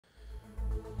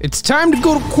It's time to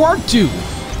go to Quartu.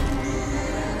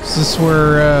 Is this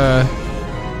where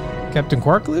Captain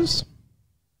Quark lives?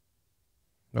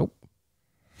 Nope.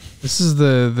 This is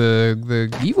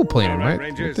the evil planet, right?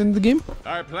 Rangers. Within the game.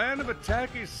 Our plan of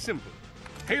attack is simple.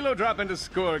 Halo drop into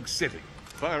Skorg City.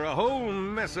 Fire a whole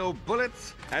mess of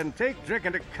bullets and take Drake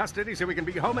into custody so we can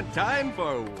be home in time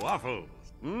for waffles.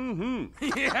 Mm-hmm.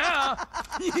 Yeah,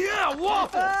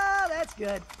 waffle! Oh, that's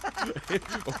good.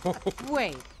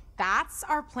 Wait, that's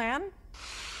our plan?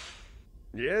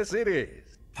 Yes, it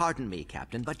is. Pardon me,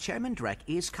 Captain, but Chairman Drek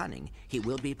is cunning. He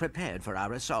will be prepared for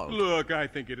our assault. Look, I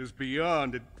think it is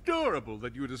beyond adorable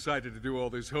that you decided to do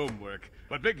all this homework.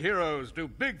 But big heroes do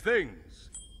big things.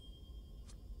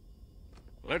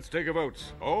 Let's take a vote.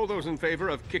 All those in favor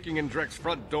of kicking in Drek's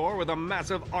front door with a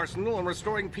massive arsenal and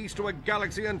restoring peace to a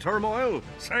galaxy in turmoil,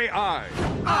 say aye.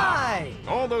 Aye!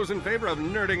 All those in favor of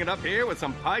nerding it up here with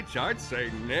some pie charts,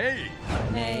 say nay.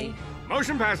 Nay.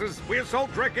 Motion passes. We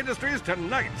assault Drek Industries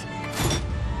tonight.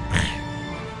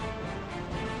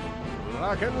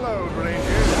 Lock and load,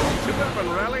 Rangers. Ship up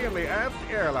and rally in the aft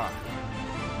airlock.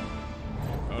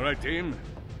 All right, team.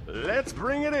 Let's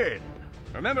bring it in.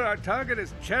 Remember, our target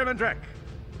is Chairman Drek.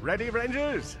 Ready,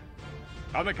 Rangers?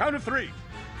 On the count of 3.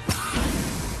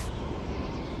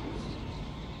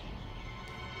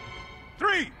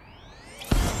 Three!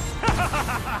 Keep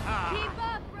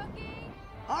up, rookie!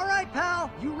 All right,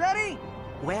 pal. You ready?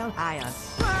 Well, I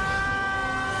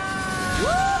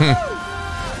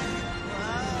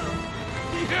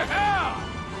Yeah!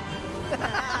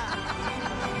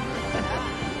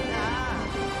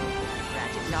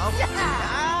 Ratchet, no.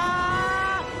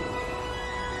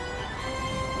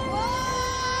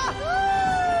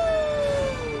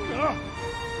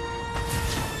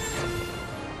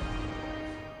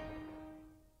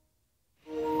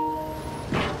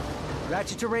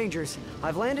 Ratchet to Rangers.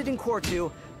 I've landed in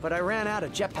Quartu, but I ran out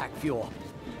of jetpack fuel.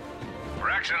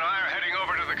 Rex and I are heading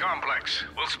over to the complex.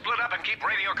 We'll split up and keep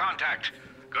radio contact.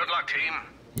 Good luck, team.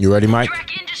 You ready, Mike?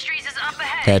 Drek Industries is up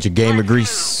ahead. Catch a game of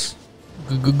grease.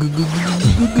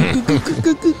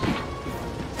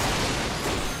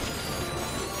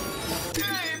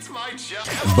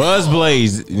 Buzz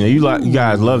Blaze. You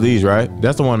guys love these, right?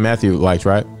 That's the one Matthew likes,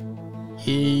 right?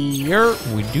 Yeah,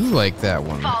 we do like that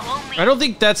one. I don't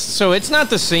think that's so. It's not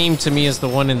the same to me as the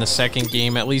one in the second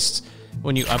game. At least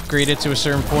when you upgrade it to a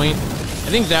certain point, I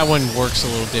think that one works a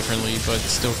little differently, but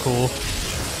it's still cool.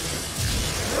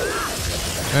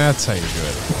 That's how you do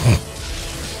it.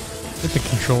 Hit the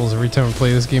controls every time I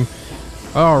play this game.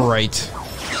 All right.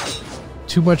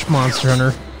 Too much Monster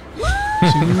Hunter.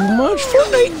 Too much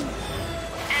Fortnite.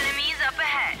 Enemies up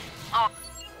ahead. I'll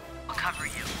cover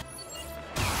you.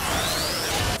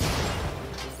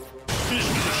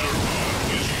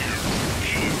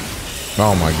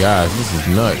 Oh my gosh, this is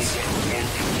nuts.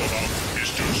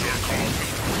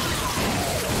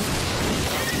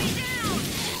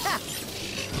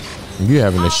 You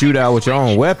having a shootout with your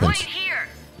own weapons. Right here.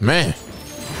 Man.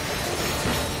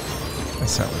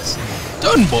 That's how it's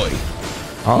done, boy.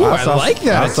 Oh, Ooh, I like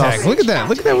that attack. Look at that.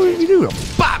 Look at that. What you do?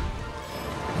 Bop.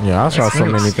 Yeah, I saw so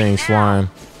many things flying.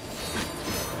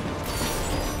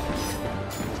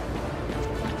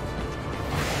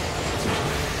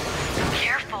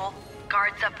 Careful.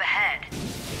 Guards up ahead.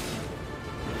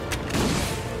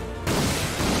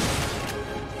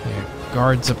 Yeah,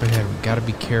 guards up ahead. We gotta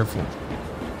be careful.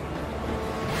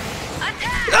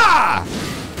 Attack! Ah!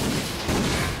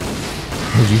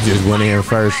 You just went in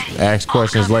first, asked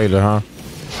questions later, huh?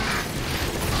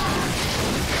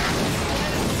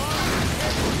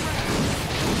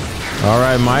 All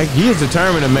right, Mike. He is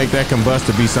determined to make that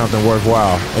combustor be something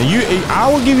worthwhile. And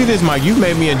I will give you this, Mike. You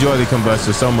made me enjoy the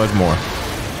combustor so much more.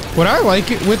 What I like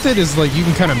it with it is like you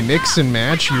can kind of mix and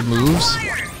match your moves.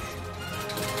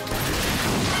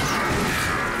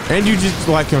 And you just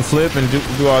like can flip and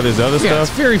do all this other stuff. Yeah,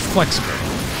 it's very flexible.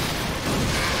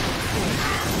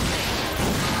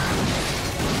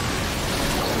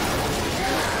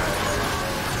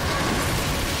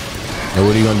 And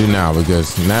what are you gonna do now?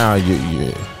 Because now you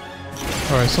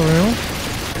All right, so now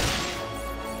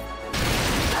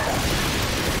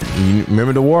you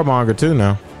remember the Warmonger too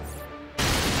now.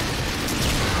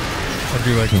 I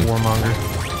do like the Warmonger.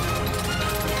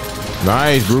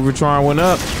 Nice, Rubertron went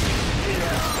up.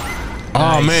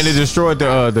 Oh man, it destroyed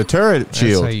the turret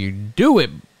shield. That's how you do it.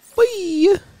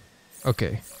 Whee!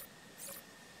 Okay.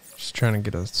 Just trying to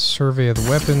get a survey of the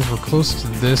weapons. We're close to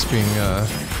this being good.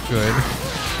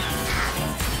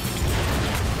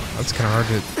 That's kind of hard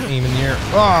to aim in the air.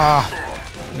 Ah!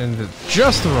 And at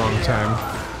just the wrong time.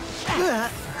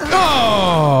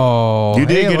 Oh! You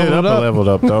did get it leveled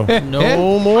up though.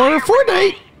 No more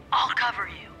Fortnite. I'll cover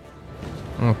you.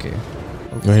 Okay.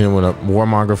 Go ahead with a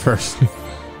warmonger first.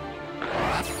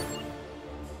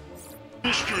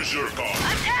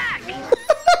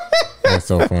 That's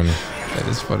so funny. That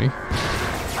is funny.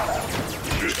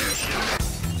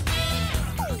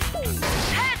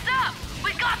 Heads up!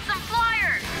 We got some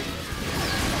flyers!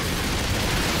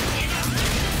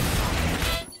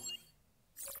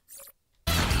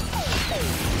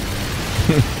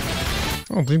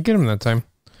 Oh, didn't get him that time.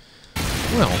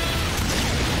 Well.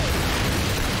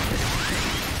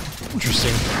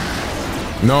 Interesting.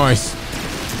 Nice.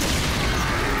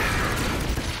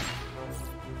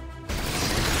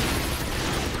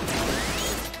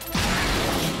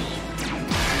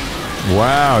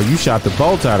 Wow, you shot the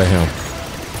bolt out of him.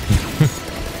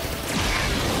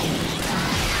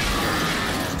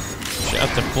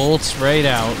 Shot the bolts right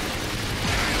out.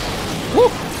 Woo!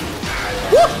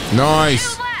 Woo!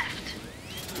 Nice.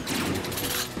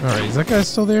 Alright, is that guy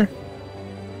still there?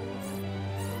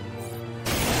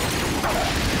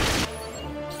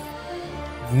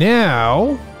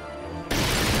 Now,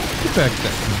 get back to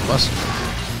that combustion.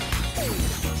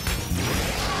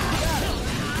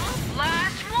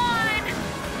 Last one!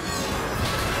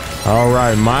 All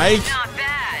right, Mike. Not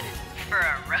bad for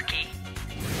a rookie.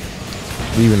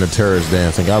 Even the turrets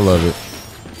dancing. I love it.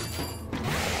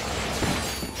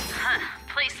 Huh.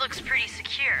 Place looks pretty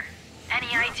secure. Any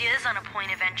ideas on a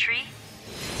point of entry?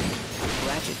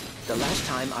 Ratchet, the last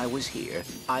time I was here,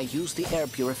 I used the air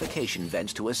purification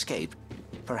vents to escape.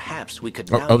 Perhaps we could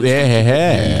now use them to get into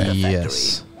the factory.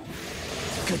 Yes.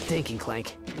 Good thinking,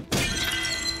 Clank.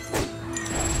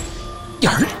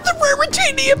 The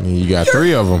Raritanium! You got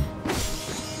 3 of them.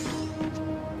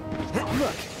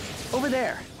 Look, over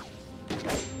there.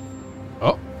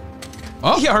 Oh.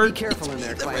 Oh, Be careful in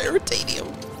there, Clank.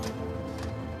 Raritanium.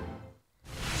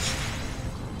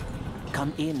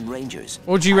 Come in, Rangers.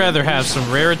 What would you rather have, some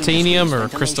Raritanium or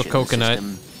Crystal Coconut?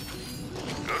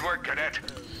 Good work, Cadet.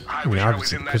 I mean,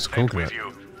 obviously, Crystal Coconut.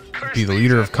 You. Be the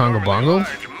leader of Congo Bongo?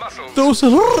 Muscles. Those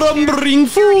lumbering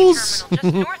fools! Just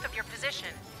north of your position.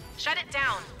 Shut it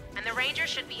down, and the Rangers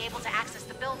should be able to access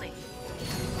the building.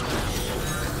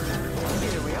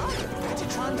 Here we are.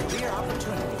 Ratchetron career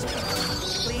opportunities.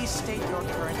 Please state your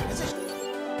current position.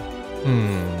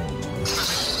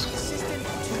 Assistant to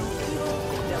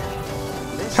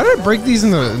Eagle. How did I break these in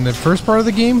the first part of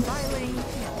the game?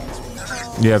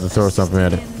 You have to throw something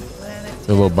at it.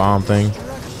 The little bomb thing.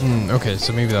 Okay,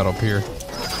 so maybe that'll appear.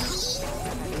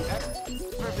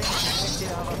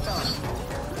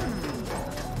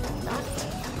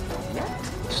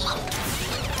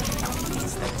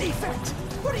 It's the defect.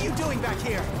 What are you doing back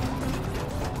here?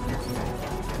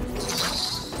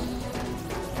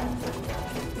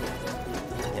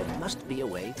 There must be a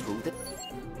way through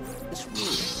this room.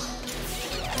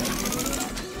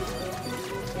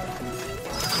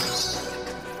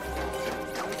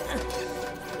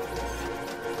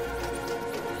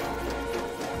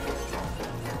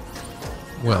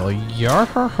 Well, yar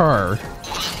har har.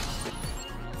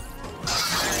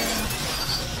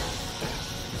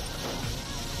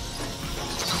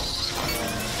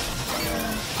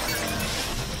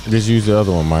 Just use the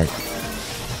other one, Mike.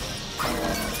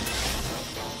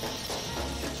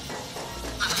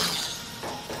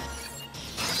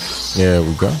 There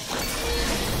we go.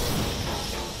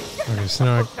 Okay, so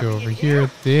now I can go over here.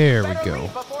 There we go.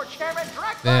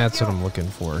 That's what I'm looking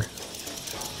for.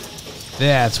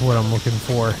 That's what I'm looking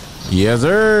for. Yes,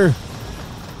 sir.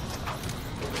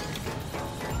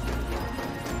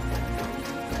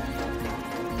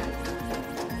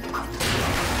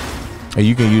 And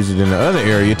you can use it in the other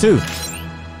area too.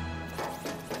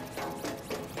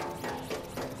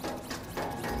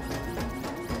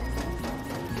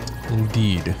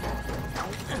 Indeed.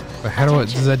 But how do I,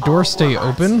 does that door stay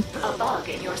open? A bug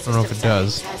in your I don't know if it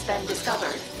does. has been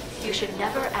discovered. You should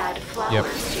never add flowers Yep.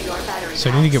 to your battery So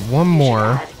I need to get one packs. You should more.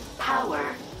 add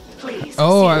power. Please.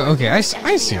 Oh, see okay. I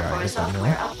engineer see how for I a get that software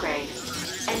now. upgrade.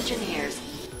 Engineers.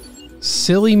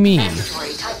 Silly me.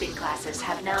 Mandatory typing classes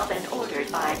have now been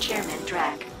ordered by Chairman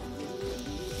Drek.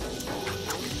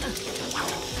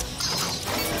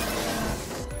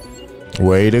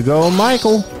 Way to go,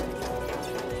 Michael.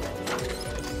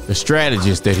 The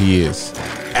strategist that he is.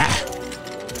 Ah.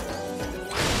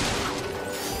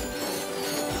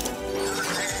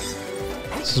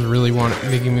 This is really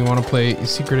making me want to play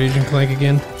Secret Agent Clank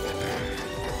again.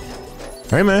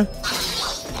 Hey, man.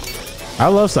 I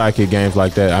love sidekick games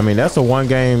like that. I mean, that's the one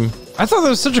game. I thought that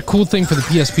was such a cool thing for the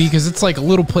PSP because it's like a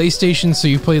little PlayStation, so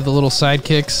you play the little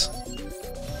sidekicks.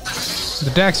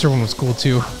 The Daxter one was cool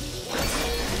too.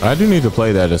 I do need to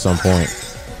play that at some point.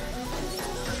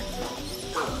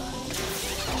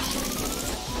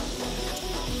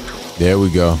 There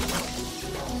we go.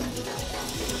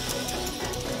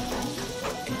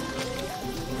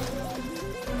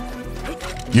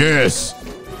 Yes.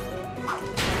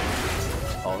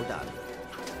 All done.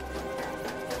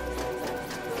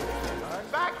 Turn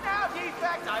back now,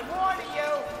 Defect. I'm warning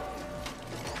you.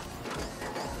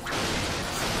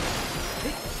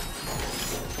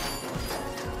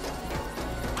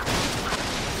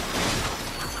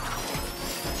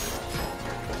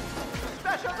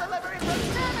 Special delivery from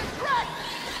Damage Rex.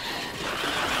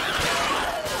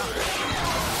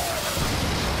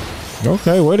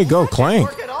 Okay, way to go, Clank.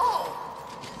 Work at all.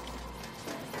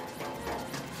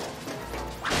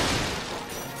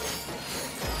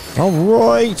 All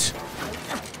right.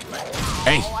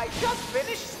 Hey. Oh, I just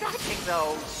finished stacking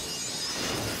those.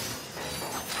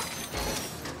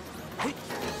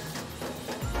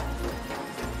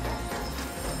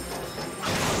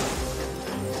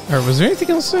 All right, was there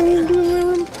anything else I need to do in that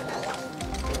room?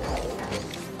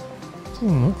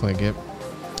 Doesn't look like it.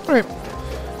 All right,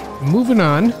 moving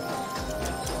on.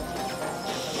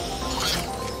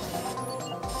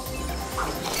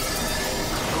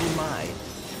 Oh my,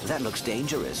 that looks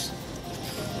dangerous.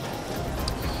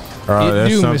 It That's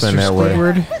do, something Mr. that way.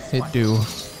 Squidward. It do.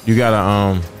 You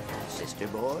gotta Sister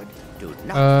board, do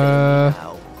not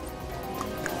fail me now.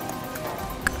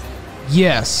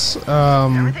 Yes.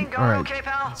 All Everything going right. okay,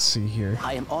 pal? Let's see here.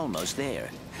 I am almost there,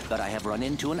 but I have run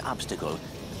into an obstacle.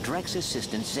 Drek's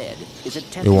assistant Zed is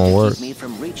attempting won't to work. keep me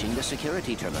from reaching the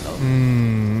security terminal.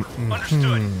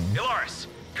 Understood. Ilaris,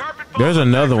 carpet bomb There's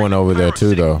another one over there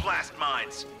too, though. blast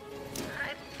mines.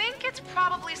 I think it's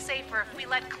probably safer if we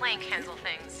let Clank handle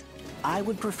things. I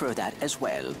would prefer that as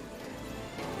well.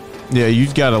 Yeah,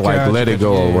 you gotta like Gotcha, let it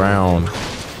go yeah. around.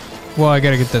 Well, I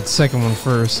gotta get that second one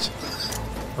first.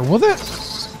 Or will that?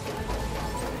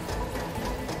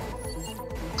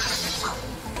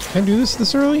 Can I do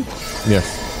this early? Yeah.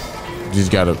 You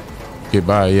just gotta get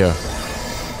by, yeah.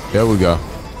 There we go.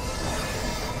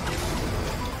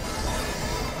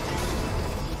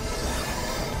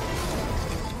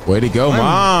 Way to go,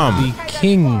 Mom. The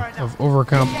king of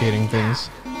overcomplicating things.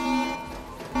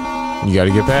 You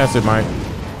gotta get past it, Mike.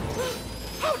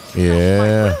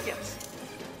 Yeah.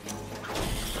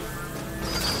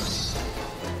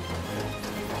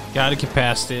 Gotta get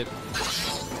past it.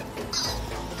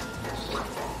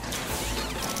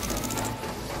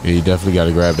 Yeah, you definitely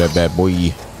gotta grab that bad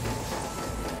boy.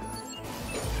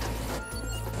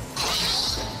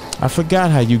 I forgot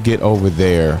how you get over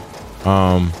there.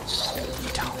 Oh,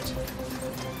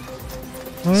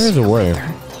 there's a way.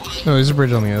 No, there's a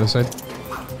bridge on the other side.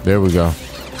 There we go.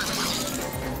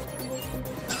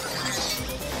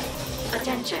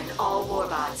 Attention, all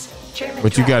warbots. Chairman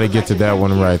But you got to Drek get to would that like one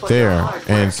thank you right for there. your hard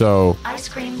And work. so Ice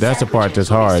cream that's the part that's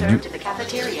sandwiches will be hard. served You, to the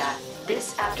cafeteria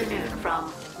this afternoon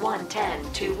from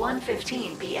 1:10 to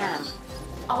 1:15 p.m.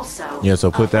 Also, Yeah, so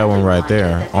put a that one friendly right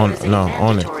there. reminder that On- there is a no, on it.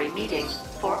 mandatory meeting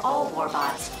for all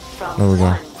warbots from There we go.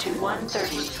 1 to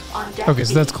 1:30 on deck Okay, so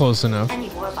B. that's close enough. Any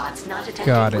warbots not attending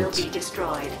Got will it. be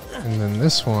destroyed. And then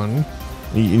this one.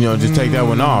 you know, just take that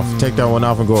one off. Take that one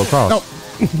off and go across. Nope.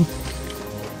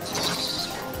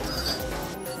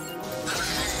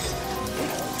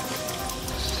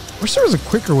 Wish there was a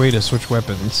quicker way to switch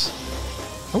weapons.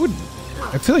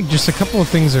 I feel like just a couple of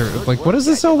things are like, what does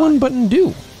this L1 button do?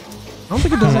 I don't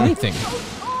think it does anything.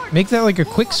 Make that like a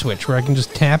quick switch where I can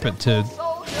just tap it to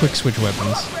quick switch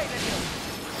weapons.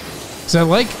 Cause I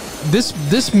like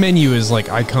this menu is like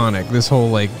iconic. This whole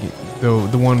like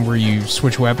the one where you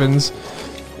switch weapons.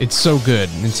 It's so good.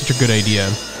 It's such a good idea.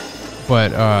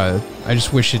 But I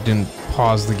just wish it didn't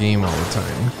pause the game all the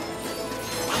time.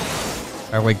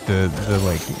 I like the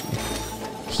like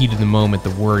heat of the moment, the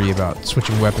worry about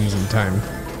switching weapons in time.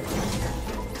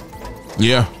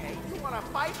 Yeah. Okay, you wanna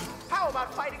fight? How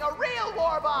about fighting a real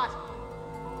warbot?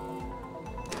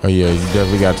 Oh yeah, you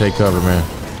definitely gotta take cover, man.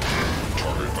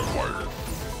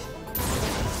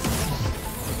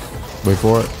 Wait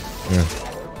for it. Yeah.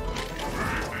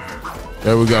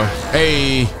 There we go.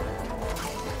 Hey.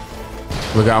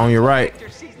 Look out on your right. Victor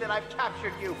sees that I've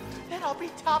captured you, then I'll be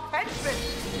top henchman.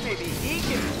 Maybe he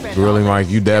can spend Really, all Mike?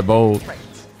 You that bold? traits.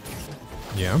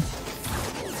 Yeah.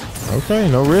 Okay,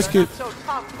 no risk it. Not so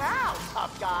tough now,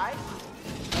 tough guy.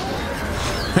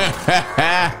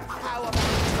 How about two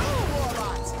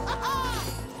warbots?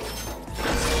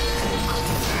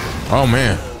 Oh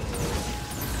man.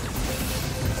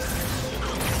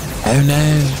 Oh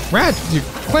no. Ratchet, you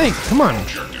Clank, come on.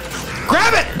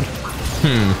 Grab it!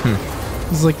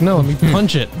 He's like, no, let me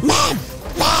punch it. Mom!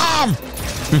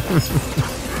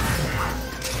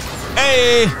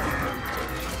 Hey!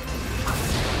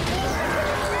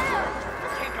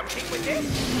 Can't compete with this.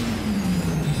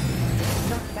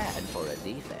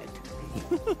 defect.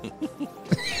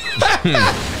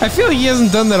 I feel like he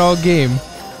hasn't done that all game.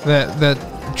 That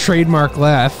trademark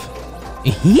laugh.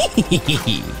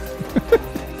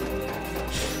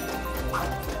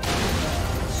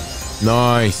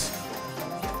 Nice.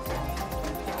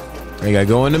 I gotta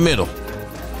go in the middle.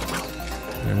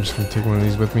 I'm just gonna take one of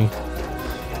these with me.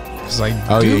 Because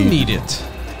I do need it.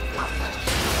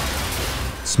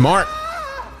 Smart.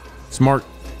 Smart.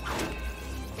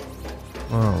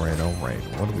 Alright.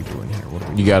 What are we doing here? What are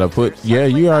we doing? You gotta put, yeah,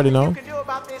 you already know. You can do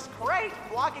about this crate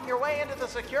blocking your way into the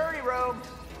security room.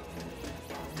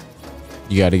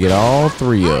 You gotta get all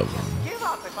three of them. Give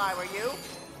up if I were you.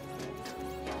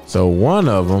 So one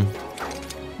of them,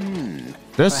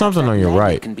 there's something on your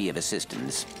right. Can be of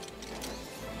assistance.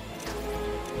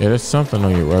 Yeah, there's something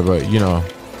on your right, but you know,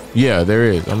 yeah, there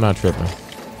is. I'm not tripping.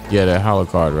 Yeah, that hollow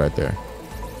card right there.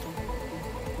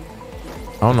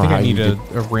 I don't know how I need you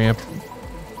a ramp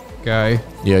guy.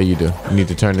 Yeah, you do. You need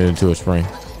to turn it into a spring.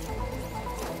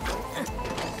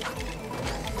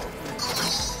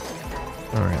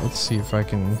 All right, let's see if I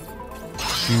can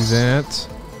do that.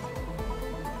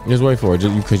 Just wait for it,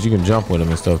 because you can jump with them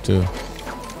and stuff too.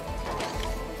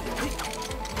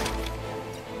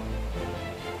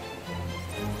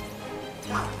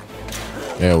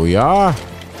 There we are.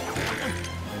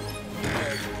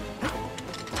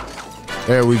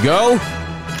 There we go.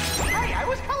 Hey, I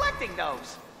was collecting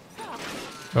those.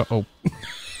 Uh-oh.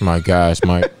 My gosh,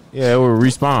 Mike. Yeah, it will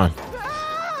respawn.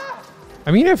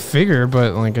 I mean, I figure,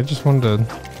 but like, I just wanted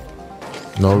to...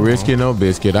 No risky, no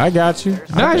biscuit. I got you.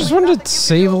 No, I just wanted to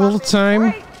save a little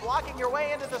time. Blocking your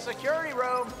way into the security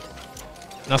room.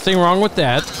 Nothing wrong with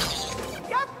that.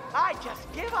 Yep, I'd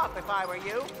just give up if I were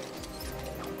you.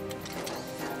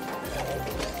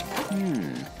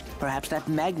 Perhaps that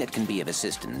magnet can be of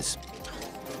assistance.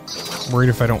 Worried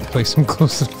if I don't place him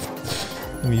close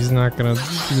enough, and he's not gonna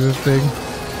do the thing.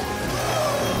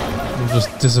 He'll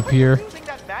just disappear. Using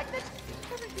that magnet?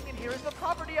 Everything in here is the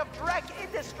property of Drek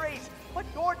Industries. What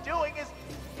you're doing is,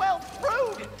 well,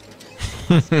 rude.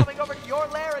 He's coming over to your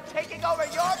lair and taking over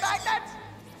your magnets.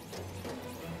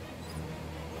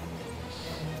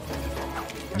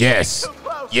 Yes. Too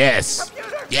close. Yes.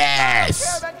 Computer,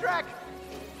 Yes. Chairman Drek.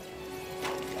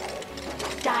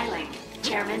 Dialing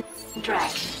Chairman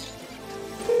Drek.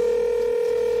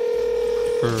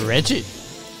 Ratchet.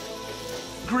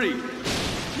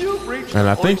 And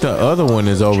I think the other one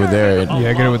is over there. Yeah,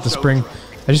 I get it with the spring.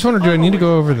 I just wonder, do I need to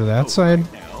go over to that side?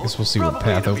 I guess we'll see what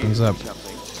path opens up.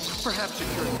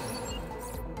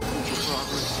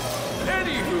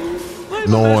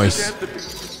 Noise.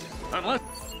 Unless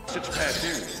it's bad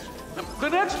news. The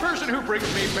next person who brings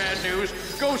me bad news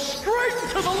goes straight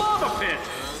to the lava pit.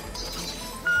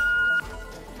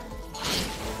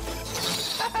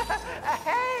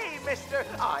 Hey,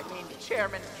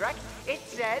 Chairman Drek. It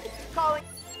said calling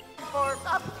for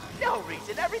no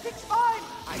reason. Everything's fine.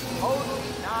 I'm totally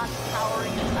not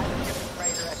cowering inside a different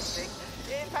crater or anything.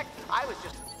 In fact, I was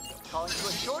just calling to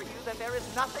assure you that there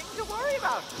is nothing to worry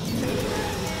about. You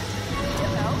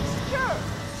know, sure.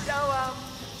 So,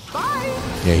 bye.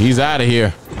 Yeah, he's out of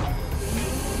here.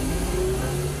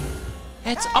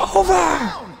 It's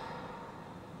over.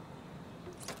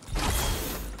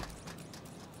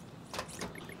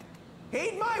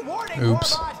 Heed my warning,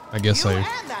 Oops. Warbot. I guess you I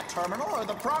and that terminal are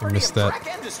the property missed of that.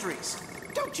 Drek Industries.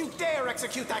 Don't you dare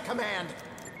execute that command.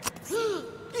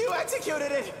 You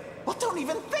executed it. Well, don't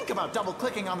even think about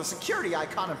double-clicking on the security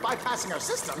icon and bypassing our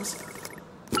systems.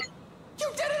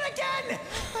 You did it again.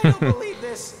 I don't believe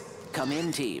this. Come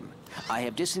in, team. I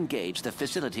have disengaged the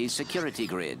facility's security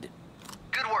grid.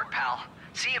 Good work, pal.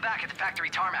 See you back at the factory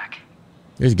tarmac.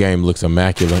 This game looks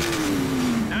immaculate.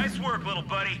 Nice work, little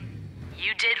buddy.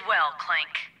 You did well,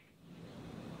 Clank.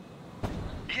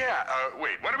 Yeah,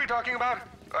 wait, what are we talking about?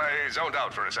 I zoned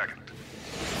out for a second.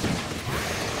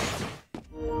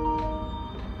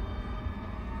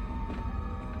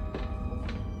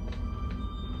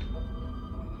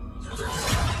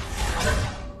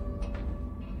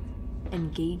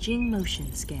 Engaging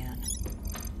motion scan.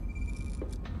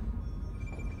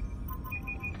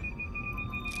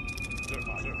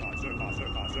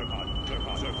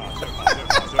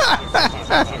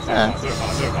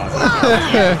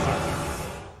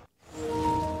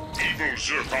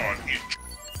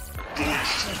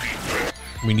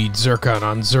 We need Zircon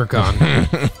on Zircon.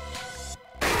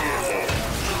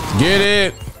 Get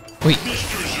it. Wait.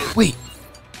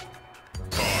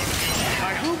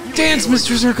 Dance,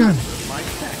 Mr. Zircon.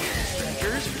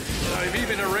 I've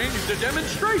even arranged a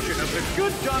demonstration of the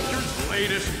good doctor's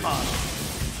latest pop.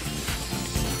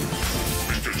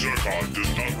 Mr. Zircon Zircon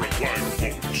does not require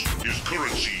votes. His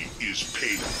currency is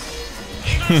paper.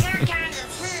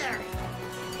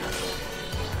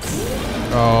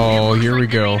 Oh, here we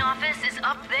go. Office is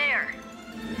up there.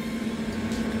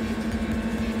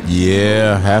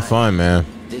 Yeah, have fun, man.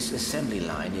 This assembly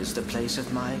line is the place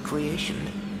of my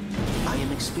creation. I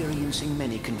am experiencing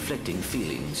many conflicting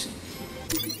feelings.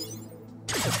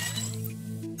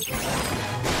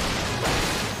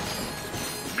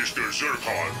 Mr.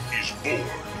 Zircon is bored.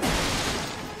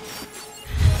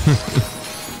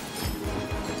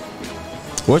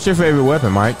 What's your favorite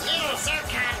weapon, Mike?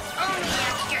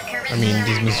 I mean,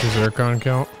 does Mr. Zircon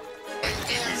count?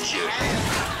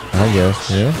 I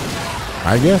guess, yeah.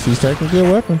 I guess he's technically a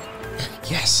weapon.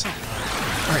 Yes. All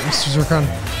right, Mr. Zircon.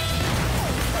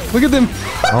 Look at them.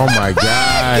 Oh my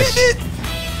gosh.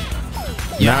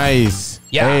 Yeah. Nice.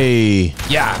 Yeah. Hey.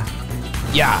 Yeah.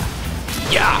 Yeah.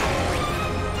 Yeah.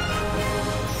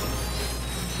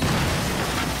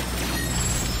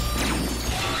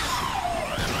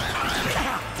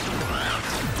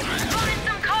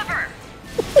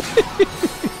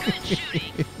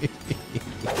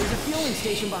 There's a fueling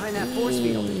station behind that force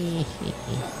field.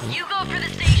 You go for the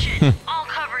station. I'll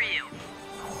cover you.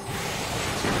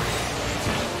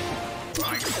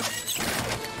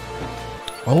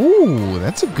 Oh,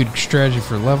 that's a good strategy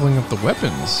for leveling up the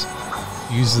weapons.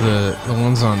 Use the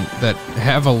ones on that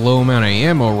have a low amount of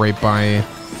ammo right by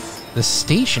the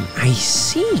station. I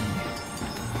see.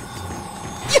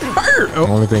 The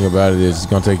only thing about it is it's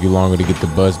gonna take you longer to get the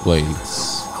buzz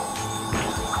blades.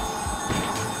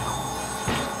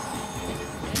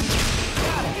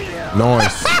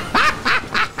 Nice.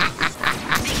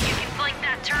 Think you can flank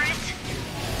that turret?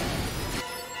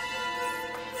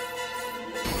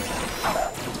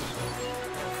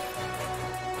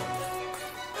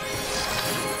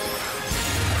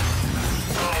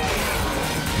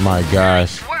 My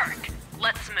gosh. Work.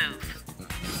 Let's move.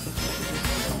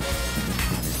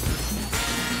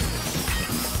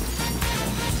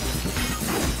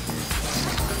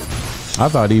 I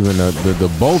thought even the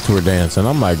bolts were dancing.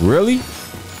 I'm like, really?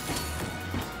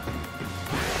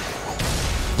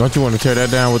 Don't you want to tear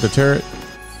that down with the turret?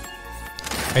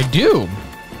 I do.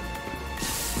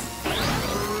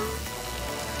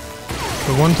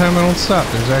 The one time I don't stop,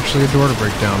 there's actually a door to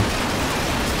break down.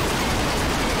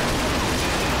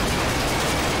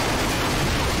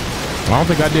 I don't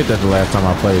think I did that the last time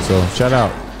I played, so shout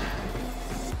out.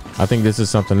 I think this is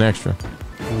something extra.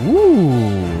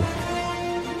 Ooh.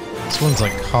 This one's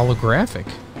like holographic.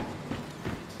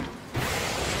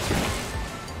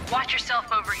 Watch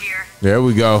yourself over here. There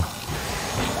we go.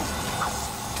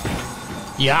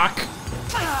 Yak.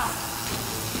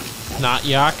 Not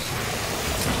yak.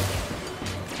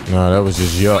 No, that was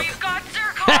just yuck.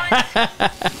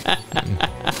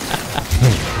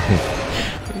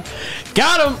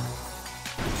 Got him.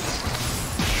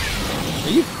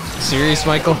 Are you serious,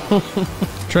 Michael?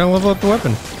 Trying to level up the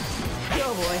weapon.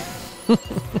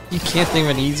 You can't think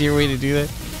of an easier way to do that?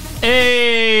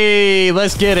 Hey,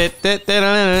 let's get it. This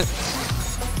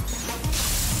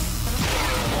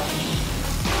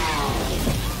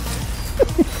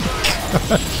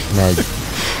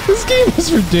game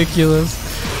is ridiculous.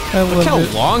 I love Look how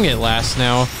it. long it lasts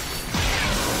now.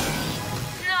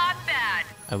 Not bad.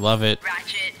 I love it.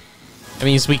 Ratchet. That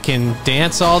means we can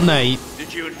dance all night.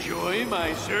 Did you enjoy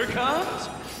my Zircons?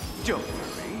 Don't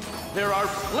worry. There are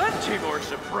plenty more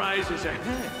surprises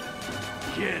ahead.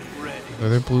 Get ready. Are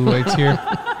there blue lights here?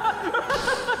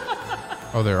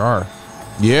 Oh, there are.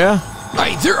 Yeah?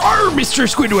 Right, there are, Mr.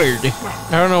 Squidward.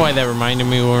 I don't know why that reminded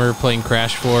me when we were playing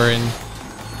Crash 4 and...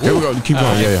 Here we go. Keep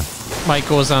going. Yeah.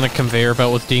 Michael was on a conveyor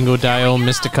belt with Dingo Dial,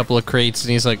 missed a couple of crates,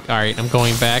 and he's like, all right, I'm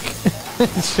going back.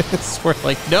 We're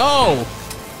like, no!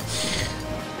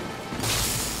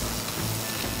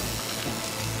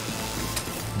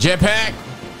 Jetpack!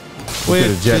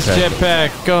 With his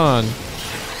jetpack gone.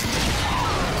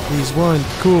 He's one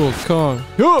cool Kong.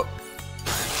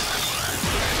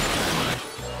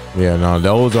 Yeah, no,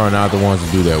 those are not the ones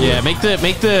to do that with. Yeah, make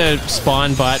the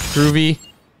spawn bot groovy.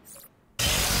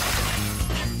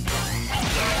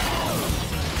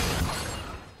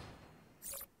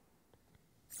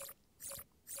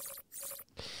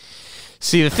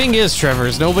 See, the thing is, Trevor,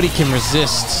 is nobody can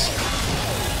resist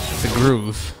the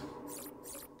groove.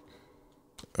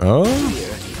 Oh,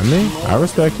 I mean, I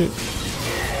respect it.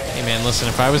 Hey man, listen,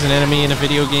 if I was an enemy in a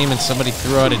video game and somebody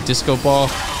threw out a disco ball,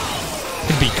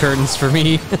 it'd be curtains for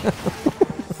me.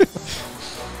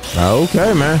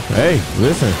 Okay, man. Hey,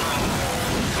 listen.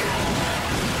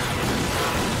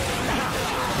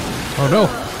 Oh no.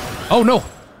 Oh no.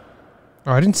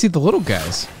 Oh, I didn't see the little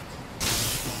guys.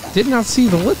 Did not see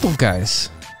the little guys.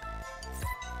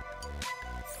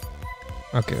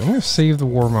 Okay, I'm gonna save the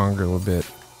Warmonger a little bit.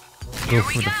 Go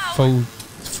for the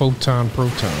photon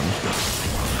proton.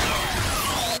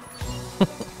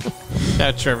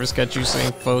 Yeah, Trevor's got you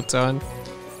saying photon.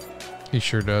 He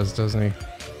sure does, doesn't he?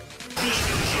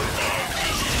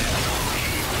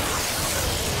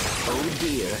 Oh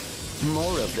dear,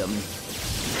 more of them.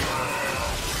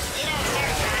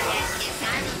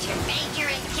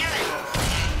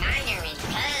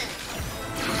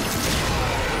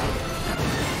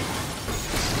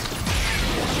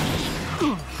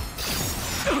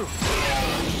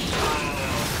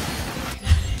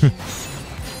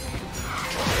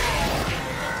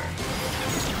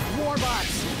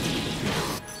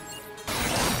 Warbots.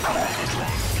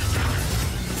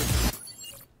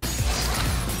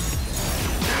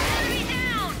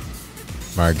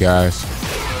 All right, guys.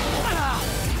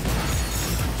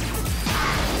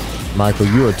 Michael,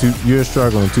 you're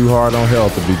struggling too hard on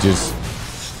health to be just.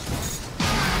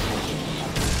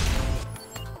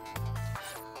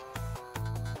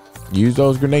 Use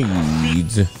those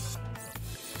grenades.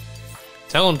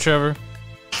 Tell him, Trevor.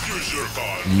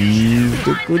 Use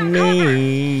the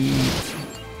grenade.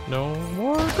 No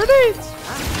more grenades.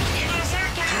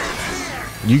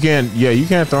 You can't. Yeah, you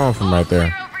can't throw them from right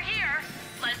there.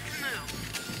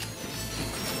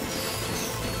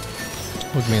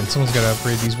 Look, man, someone's got to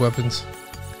upgrade these weapons.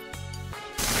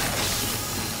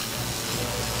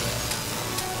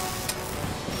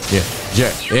 Yeah,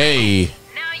 hey.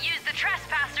 Now use the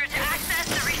trespasser to access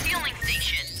the refueling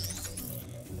station.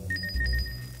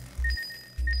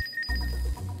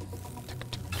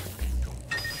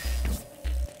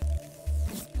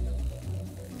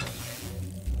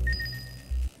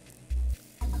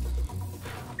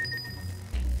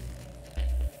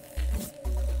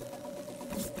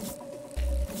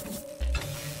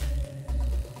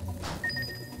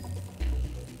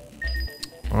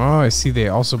 Oh, I see they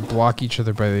also block each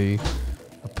other by the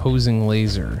opposing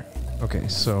laser. Okay,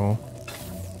 so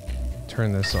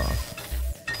turn this off.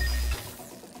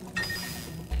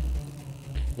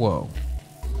 Whoa.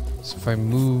 So if I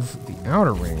move the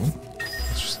outer ring,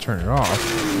 let's just turn it off.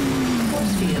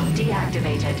 Force field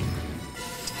deactivated.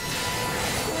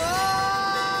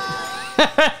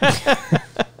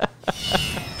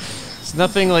 It's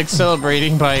nothing like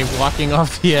celebrating by walking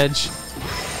off the edge.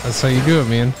 That's how you do it,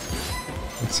 man.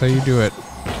 That's how you do it.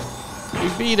 We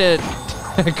beat it.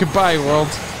 Goodbye, world.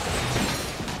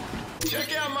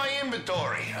 Check out my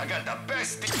inventory. I got the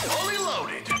best, fully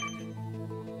loaded.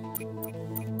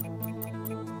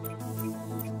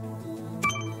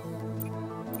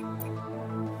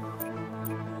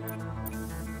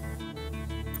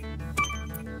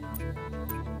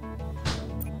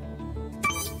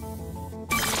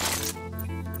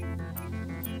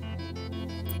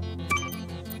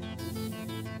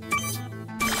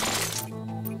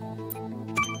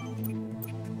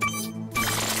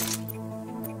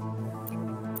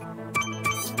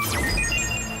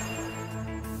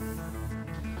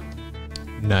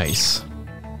 Nice.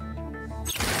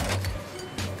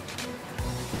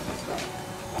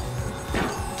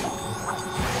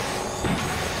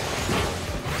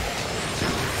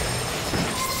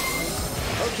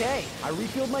 Okay, I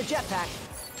refilled my jetpack.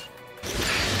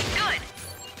 Good.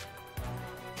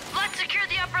 Let's secure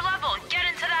the upper level and get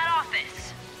into that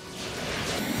office.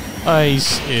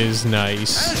 Ice is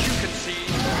nice. As you can see,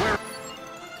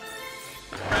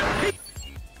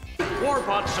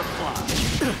 Warbot supply.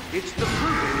 It's the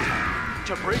prudent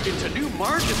to break into new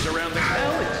markets around the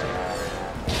galaxy.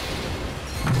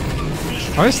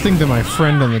 I always think that my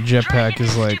friend on the jetpack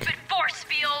is like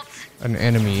an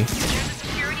enemy.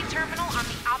 Security terminal on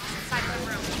the opposite side of the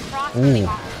room. Cross Ooh, the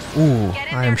office. ooh, Get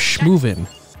in I there am and schmovin'.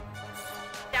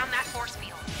 down that force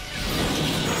field.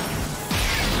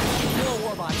 More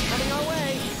warbots coming our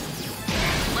way.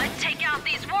 Let's take out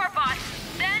these warbots,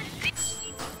 then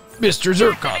Mr. deactivate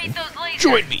Zircon, those lasers.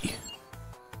 join me.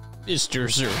 Mr.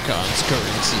 Zircon's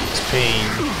currency is pain.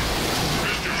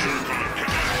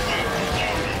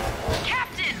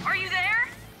 Captain, are you there?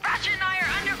 Ratchet and I are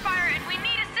under fire and we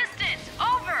need assistance.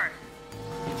 Over.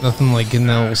 Nothing like getting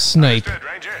that little snipe,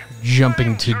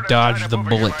 jumping to dodge the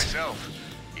bullet.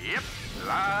 Yep,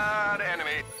 lot of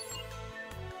enemy.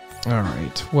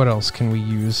 Alright, what else can we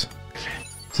use?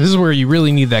 So this is where you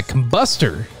really need that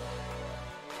combustor.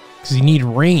 Because you need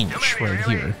range right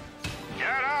here.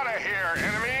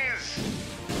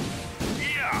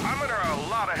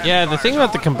 Yeah, the thing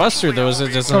about the combustor though is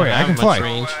it doesn't Oh, yeah, I have can much fly.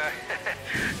 range.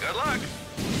 Good luck.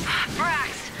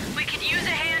 Brax, we could use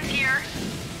a hand here.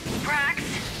 Brax.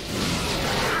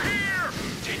 Here!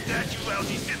 Take that, you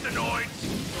lousy Sithanoids!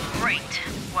 Great.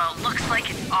 Well, looks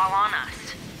like it's all on us.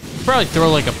 Probably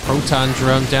throw like a proton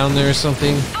drum down there or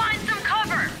something. Find some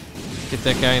cover. Get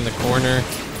that guy in the corner.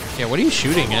 Yeah, what are you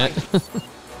shooting at?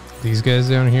 These guys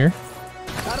down here?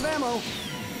 Out of ammo.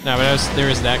 No, but there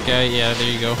is that guy. Yeah, there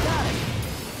you go.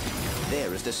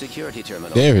 There is the security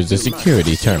terminal. There is the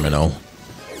security terminal.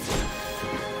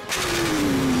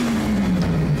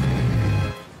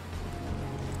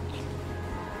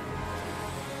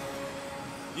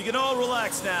 You can all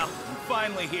relax now. I'm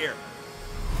finally here.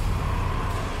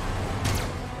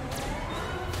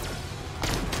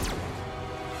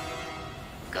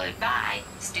 Goodbye,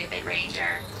 stupid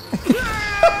ranger.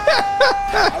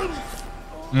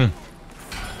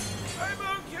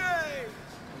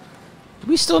 Do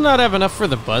we still not have enough for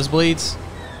the buzz blades?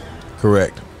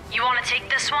 Correct. You want to take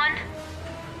this one?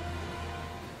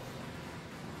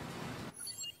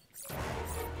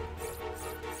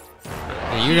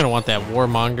 Yeah, you're gonna want that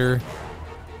warmonger.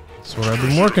 That's what I've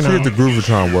been working See on. if the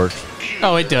Groovatron works.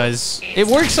 Oh, it does. It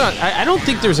works on. I don't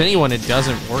think there's anyone it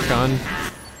doesn't work on.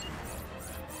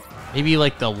 Maybe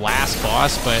like the last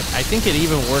boss, but I think it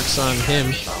even works on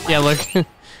him. Yeah, look.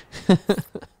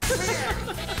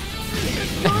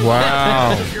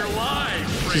 Wow.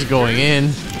 She's going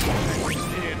in.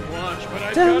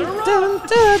 Dun, dun, dun,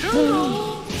 dun.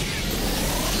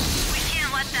 We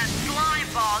can't let that slime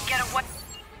ball get away.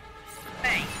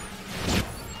 Hey.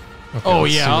 Okay, Oh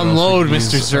let's see yeah, what else we unload, can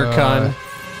Mr. use. Zircon.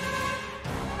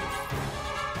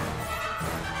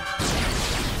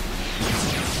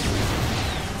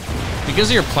 Because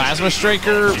of your plasma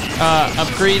striker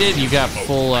upgraded, you got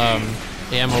full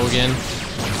ammo again.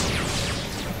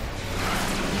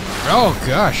 Oh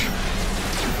gosh.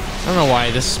 I don't know why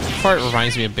this part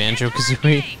reminds me of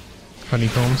Banjo-Kazooie.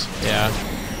 Honeycombs. Yeah.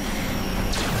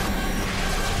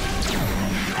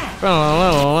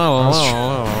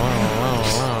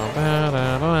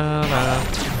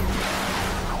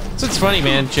 So it's funny,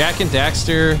 man. Jack and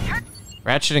Daxter,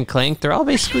 Ratchet and Clank, they're all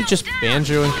basically just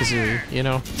Banjo and Kazooie, you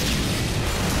know?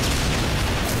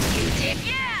 Yeah,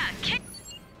 keep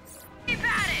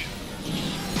at it.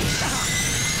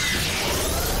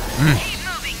 Keep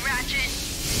moving, Ratchet.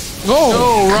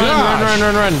 Oh, gosh.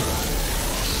 run. I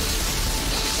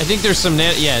think there's some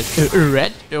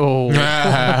red.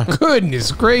 Oh,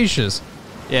 Goodness gracious.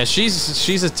 yeah,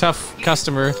 she's a tough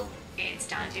customer. It's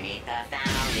time to meet the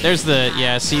founding. There's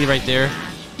the see right there.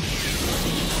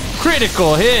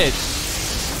 Critical hit.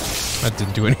 That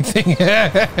didn't do anything.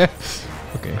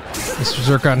 Okay. Mr.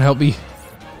 Zircon, help me.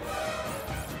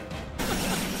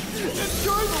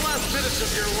 Enjoy the last minutes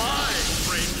of your lives,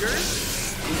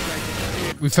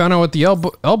 Rangers. We found out what the L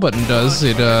button does.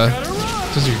 It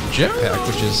does your jetpack,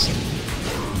 which is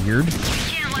weird.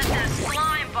 Can't let that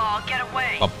slime ball get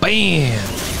away. A bam!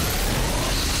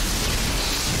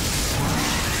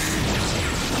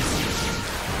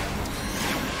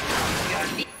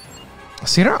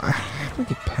 See, how do we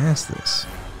get past this?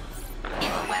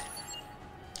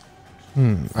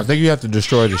 I think you have to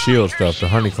destroy the shield stuff, the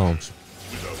honeycombs.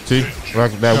 See?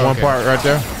 Like that one part right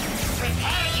there?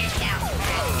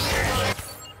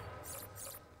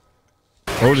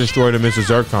 Or destroy the Mrs.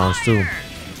 Zircons too.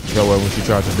 That way when she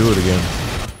tries to do it again.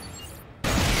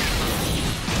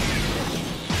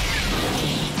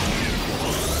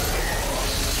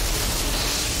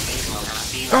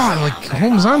 Oh, it like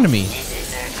homes onto me.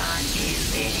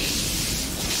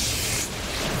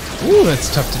 Ooh, that's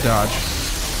tough to dodge.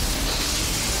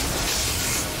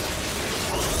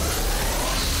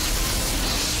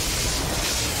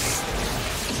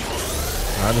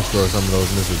 I destroyed some of those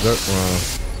Mrs.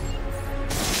 Zircons.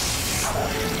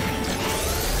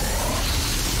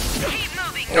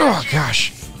 Oh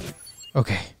gosh.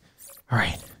 Okay. All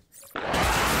right.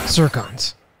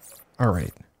 Zircons. All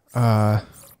right.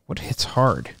 What hits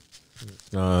hard?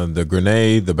 The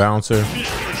grenade, the bouncer.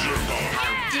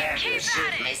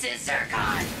 Mrs.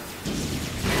 Zircon.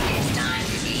 It's time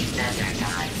to beat the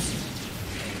Zircons.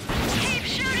 Keep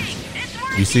shooting. It's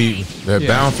working. You see that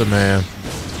bouncer, man.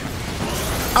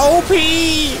 OP!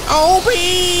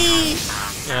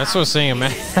 Yeah, that's what I was saying.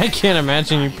 I can't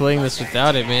imagine you playing this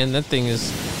without it, man. That thing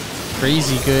is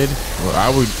crazy good. Well,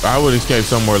 I would escape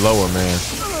somewhere lower, man.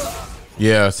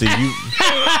 Yeah, see you.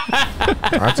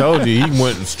 I told you he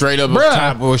went straight up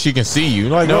top where she can see you.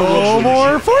 Like no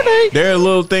more Fortnite. There are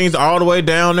little things all the way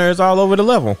down there. It's all over the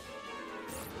level.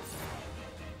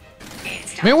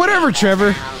 Man, whatever,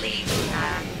 Trevor.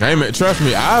 Hey man, trust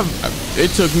me.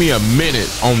 It took me a minute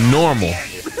on normal. Enjoy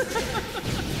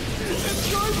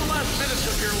the last minutes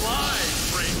of your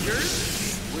lives,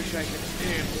 Rangers. Wish I could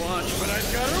stay and watch, but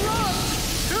I've got to run.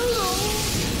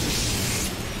 Toodles.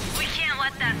 We can't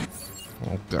let that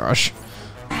Oh gosh.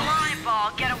 slime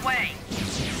ball get away.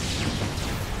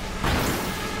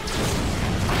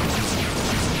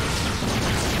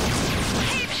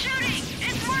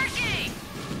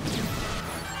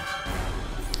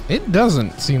 It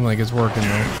doesn't seem like it's working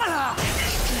though.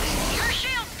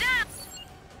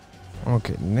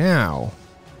 Okay, now.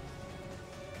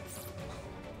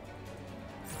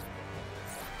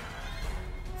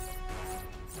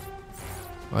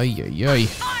 Ay, ay, ay.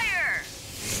 Fire!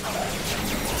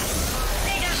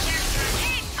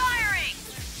 Keep firing!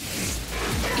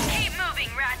 Keep moving,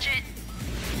 Ratchet.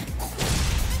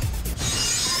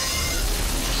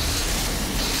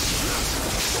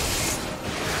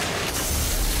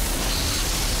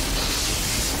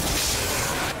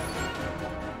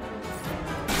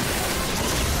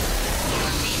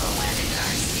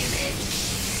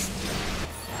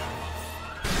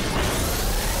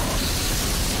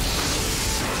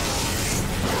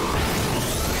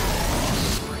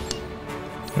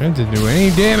 That didn't do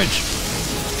any damage.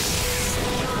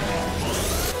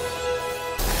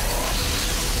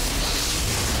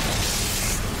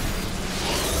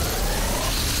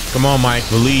 Come on, Mike.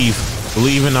 Believe.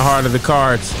 Believe in the heart of the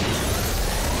cards.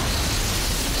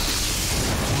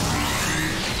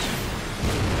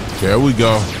 There we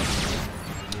go.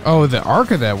 Oh, the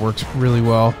arc of that works really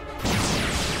well.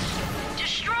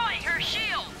 Destroying her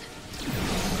shield.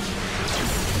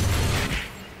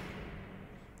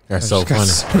 That's so funny.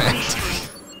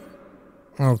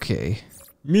 Okay.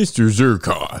 Mr.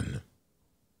 Zircon.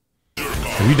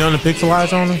 Have you done the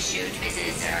pixelize on him?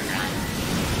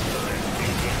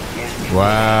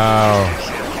 Wow.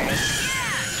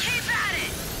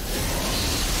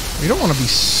 You don't want to be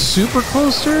super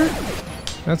close to her.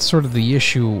 That's sort of the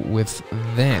issue with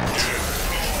that.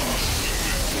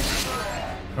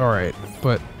 Alright,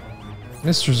 but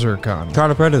Mr. Zircon.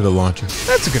 Caught a predator launcher.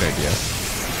 That's a good idea.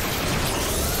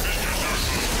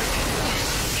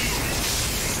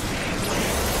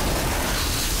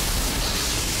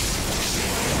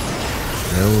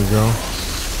 There we go.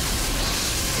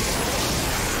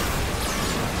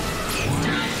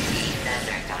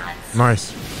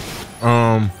 Nice.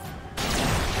 Now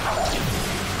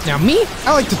me,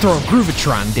 I like to throw a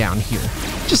Groovatron down here.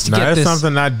 Just to get that's this.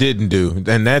 something I didn't do,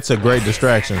 and that's a great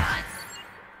distraction.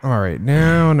 Alright,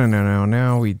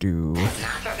 now we do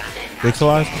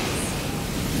Pixelize?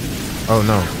 Oh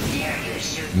no.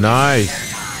 Nice.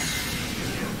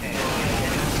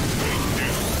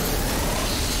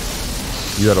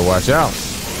 You better watch out.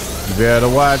 You better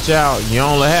watch out. You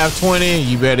only have 20.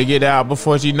 You better get out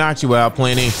before she knocks you out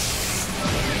plenty.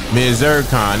 Ms.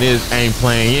 Zircon ain't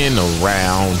playing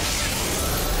around.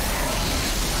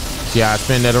 See how I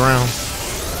spin that around?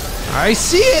 I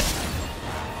see it.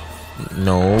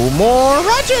 No more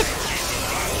Ratchet.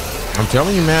 I'm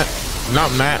telling you, Matt.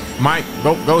 Not Matt. Mike,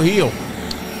 go heal.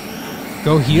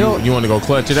 Go heal? You want to go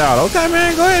clutch it out? Okay,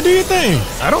 man. Go ahead, do your thing.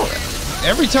 I don't.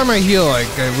 Every time I heal, I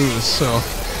lose. So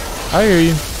I hear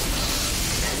you.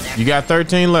 You got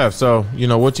 13 left, so you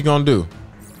know what you gonna do.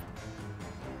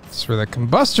 That's where the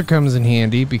combustor comes in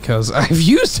handy because I've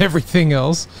used everything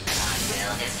else.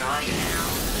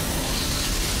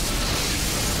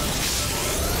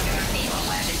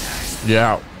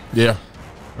 Yeah. Yeah.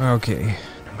 Okay.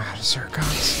 I'm out of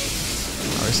Zircons.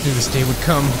 I always knew this day would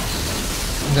come.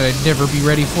 And that I'd never be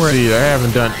ready for it. See, I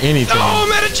haven't done anything. Oh,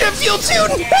 I'm out of jet fuel too.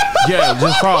 Yeah,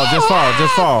 just fall.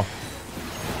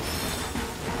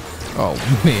 Oh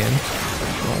man.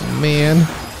 Oh man.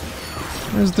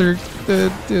 Where's the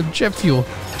jet fuel?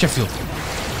 Jet fuel.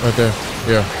 Right there.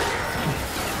 Yeah.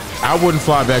 I wouldn't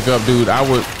fly back up, dude. I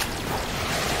would.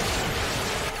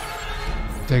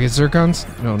 Did I get Zircons?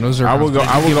 No Zircons. I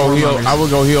would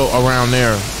go heal around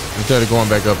there instead of going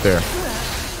back up there.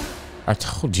 I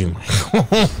told you, Michael.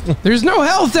 There's no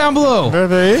health down below.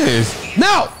 There is.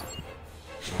 No.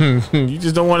 You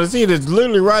just don't want to see it. It's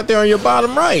literally right there on your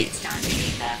bottom right.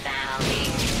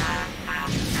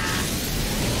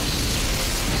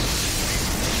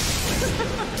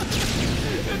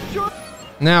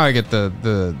 Now I get the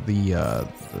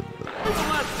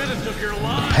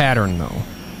pattern though.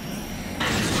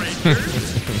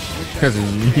 Because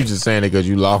you just saying it because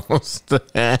you lost. No,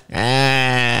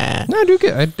 I do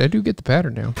get the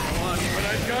pattern now.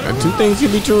 Two things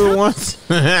can be true at once.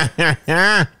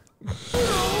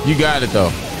 You got it though.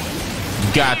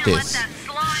 You got this.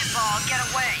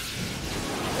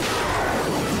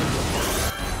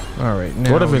 All right.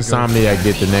 Now what if Insomniac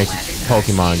get the next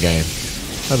Pokemon game?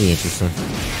 That'd be interesting.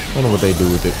 I wonder what they do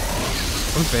with it.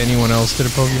 What if anyone else did a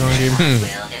Pokemon game?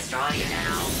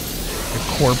 A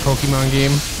core Pokemon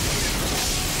game.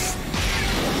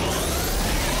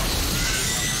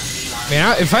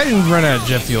 Man, if I didn't run out of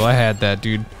jet fuel, I had that,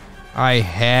 dude. I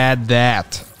had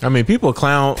that. I mean, people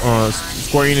clown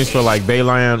Square Enix for like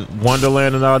Bayland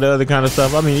Wonderland and all the other kind of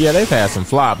stuff. I mean, yeah, they've had some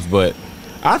flops, but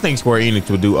I think Square Enix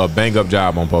would do a bang-up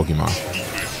job on Pokemon.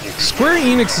 Square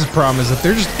Enix's problem is that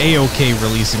they're just A-okay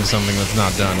releasing something that's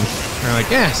not done. They're like,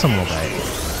 yeah, someone will buy it.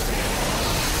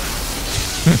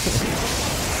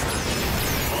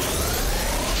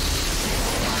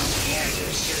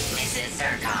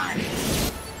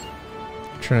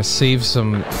 Trying to save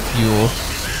some fuel.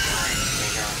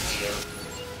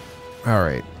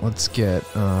 Alright, let's get,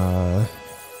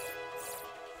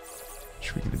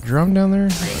 should we get a drum down there?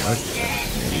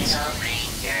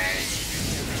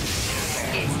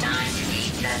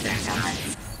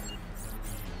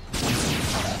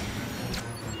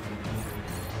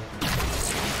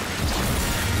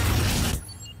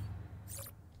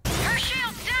 Her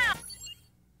shield's down!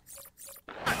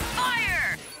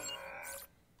 Fire!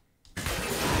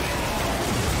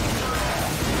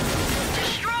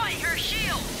 Destroy her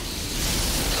shield!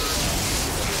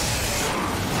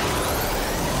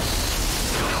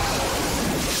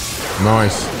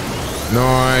 Nice.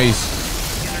 Nice.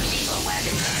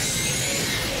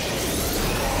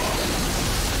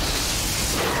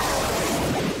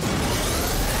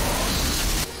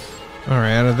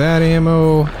 Alright, out of that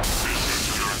ammo.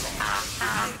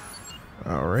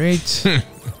 Alright.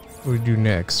 What do we do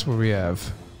next? What do we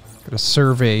have? Got a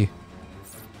survey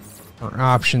our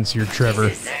options here, Trevor.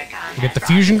 We get the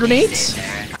fusion grenades?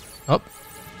 Oh.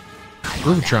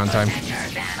 Groovitron time.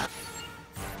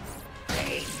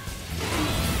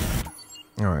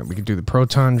 Alright, we can do the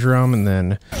proton drum and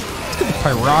then let's get the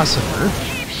pyrocimeter.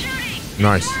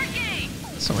 Nice.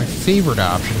 It's not my favorite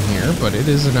option here, but it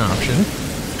is an option.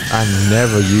 I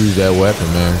never use that weapon,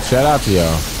 man. Shout out to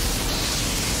y'all.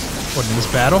 What, in this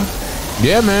battle?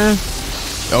 Yeah, man.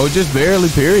 Oh, just barely,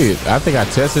 period. I think I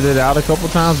tested it out a couple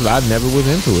times, but I never was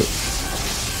into it.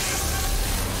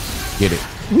 Get it.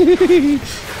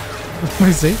 What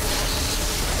I say?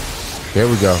 There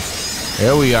we go.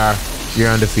 There we are. You're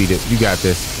undefeated. You got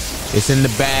this. It's in the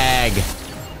bag.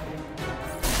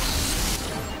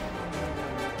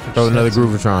 Throw another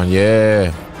Groovitron.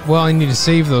 Yeah. Well, I need to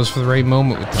save those for the right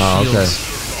moment with the shields. Okay.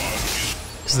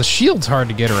 Because the shield's hard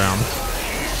to get around.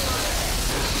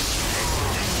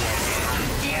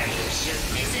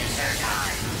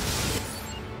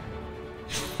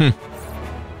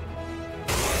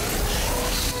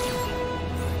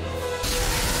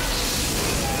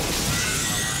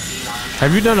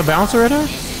 Have you done a bouncer at her?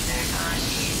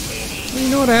 You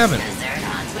know what, I haven't.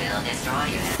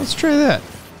 Let's try that.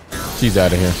 She's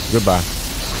out of here. Goodbye.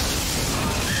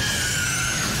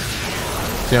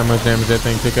 See how much damage that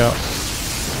thing took out?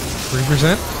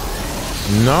 3%?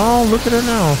 No, look at her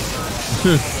now.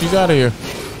 She's out of here.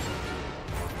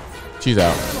 She's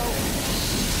out.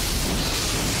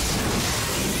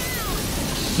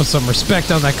 Put some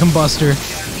respect on that combustor.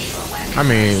 I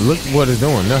mean, look what it's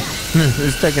doing. No,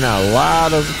 it's taking out a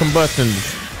lot of combustion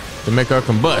to make her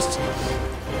combust.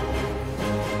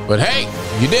 But hey,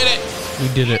 you did it. We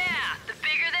did it. The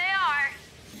bigger they are.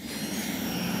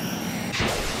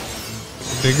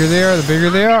 The bigger they are, the bigger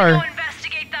they are. Go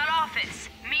investigate that office.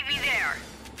 Meet me there.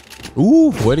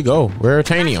 Ooh, way to go.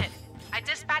 Raritanium. I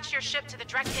dispatched your ship to the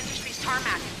Drek Industries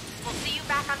tarmac. We'll see you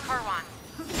back on Karwan.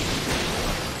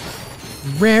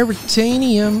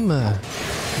 Raritanium.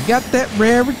 Got that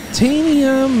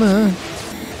raritanium.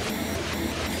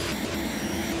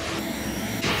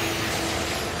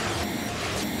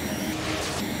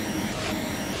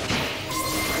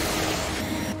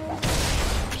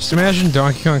 Just imagine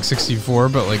Donkey Kong 64,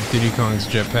 but like Diddy Kong's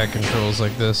jetpack controls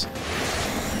like this.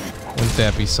 Wouldn't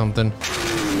that be something?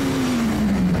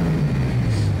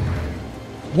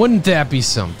 Wouldn't that be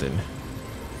something?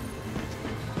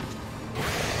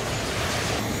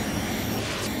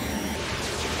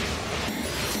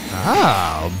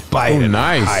 Ah, I'll buy it at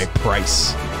a high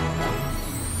price.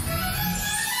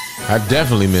 I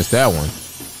definitely missed that one.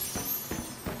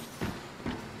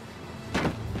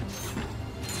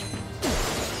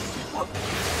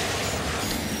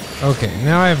 Okay,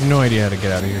 now I have no idea how to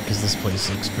get out of here because this place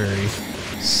looks very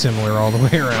similar all the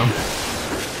way around.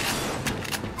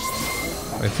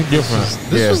 I think this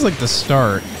was like the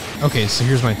start. Okay, so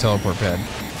here's my teleport pad.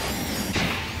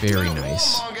 Very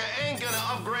nice.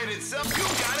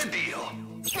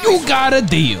 You got a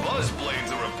deal.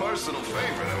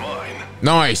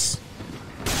 Nice.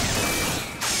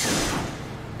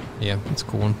 Yeah, that's a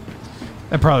cool one.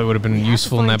 That probably would have been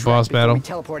useful in that boss battle.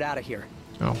 Teleport out of here.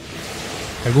 Oh.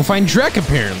 Gotta go find Drek,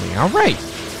 apparently. Alright.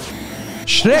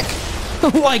 Shrek.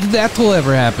 Like that will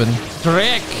ever happen.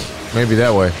 Drek. Maybe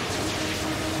that way.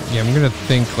 Yeah, I'm gonna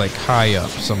think like high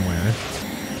up somewhere.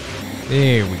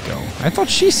 There we go. I thought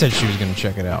she said she was gonna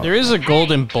check it out. There is a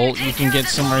golden bolt you can get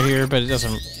somewhere here, but it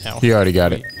doesn't. No. He already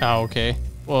got it. Oh, okay.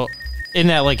 Well, in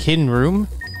that like hidden room.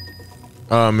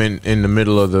 In the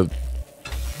middle of the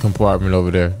compartment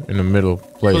over there, in the middle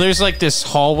place. Well, there's like this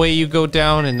hallway you go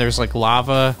down, and there's like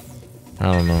lava.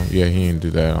 I don't know. Yeah, he didn't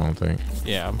do that. I don't think.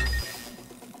 Yeah.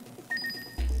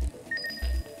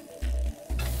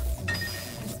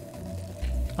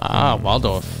 Ah,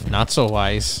 Waldorf. Not so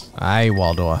wise. Aye,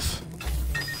 Waldorf.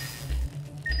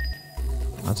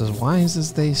 Not as wise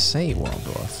as they say,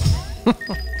 Waldorf.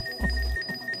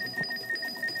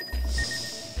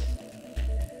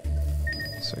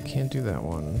 So I can't do that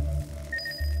one.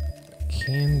 I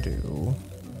can do...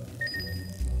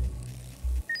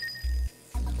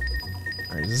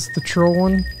 Alright, is this the troll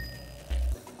one?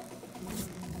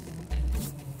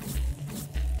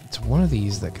 It's one of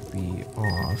these that could be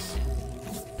off.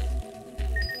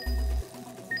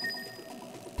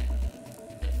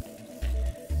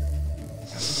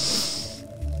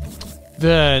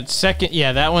 The second,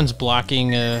 yeah, that one's blocking.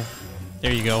 There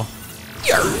you go.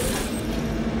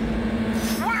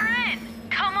 We're in.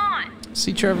 Come on.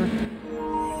 See, Trevor?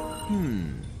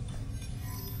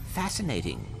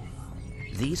 Fascinating.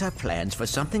 These are plans for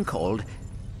something called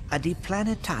a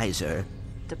deplanetizer.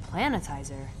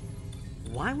 Deplanetizer?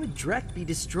 Why would Drek be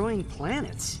destroying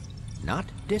planets? Not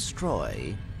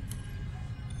destroy.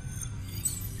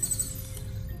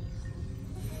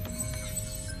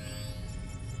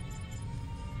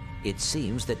 It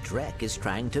seems that Drek is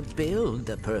trying to build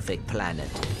the perfect planet.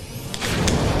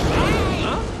 Hey!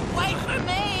 Wait for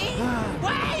me!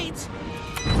 Wait!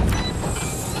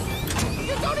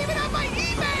 You don't even have my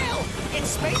email! It's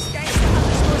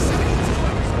space-gangsta_72.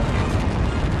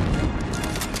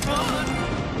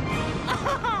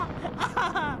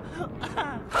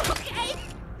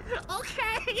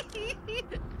 Okay.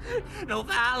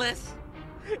 Novalis.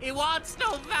 He wants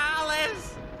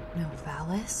Novalis.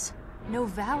 Novalis?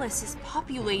 Novalis is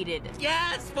populated.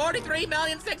 Yes,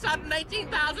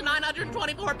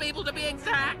 43,618,924 people to be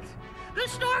exact. The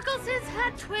Snorkelses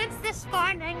had twins this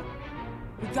morning.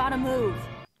 We gotta move.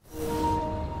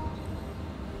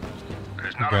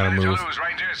 There's not a minute to lose,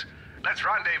 Rangers. Let's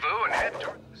rendezvous and head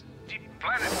towards deep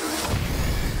planet.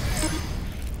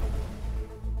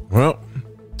 Well,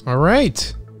 all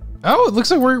right. Oh, it looks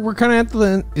like we're kind of at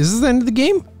the. Is this the end of the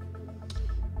game?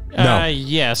 No.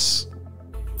 Yes.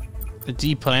 The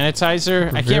deplanetizer.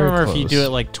 I can't Very remember if you do close.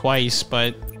 it like twice,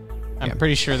 but I'm Yeah.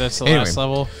 pretty sure that's the Anyway. last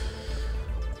level.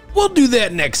 We'll do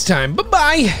that next time. Bye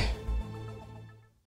bye.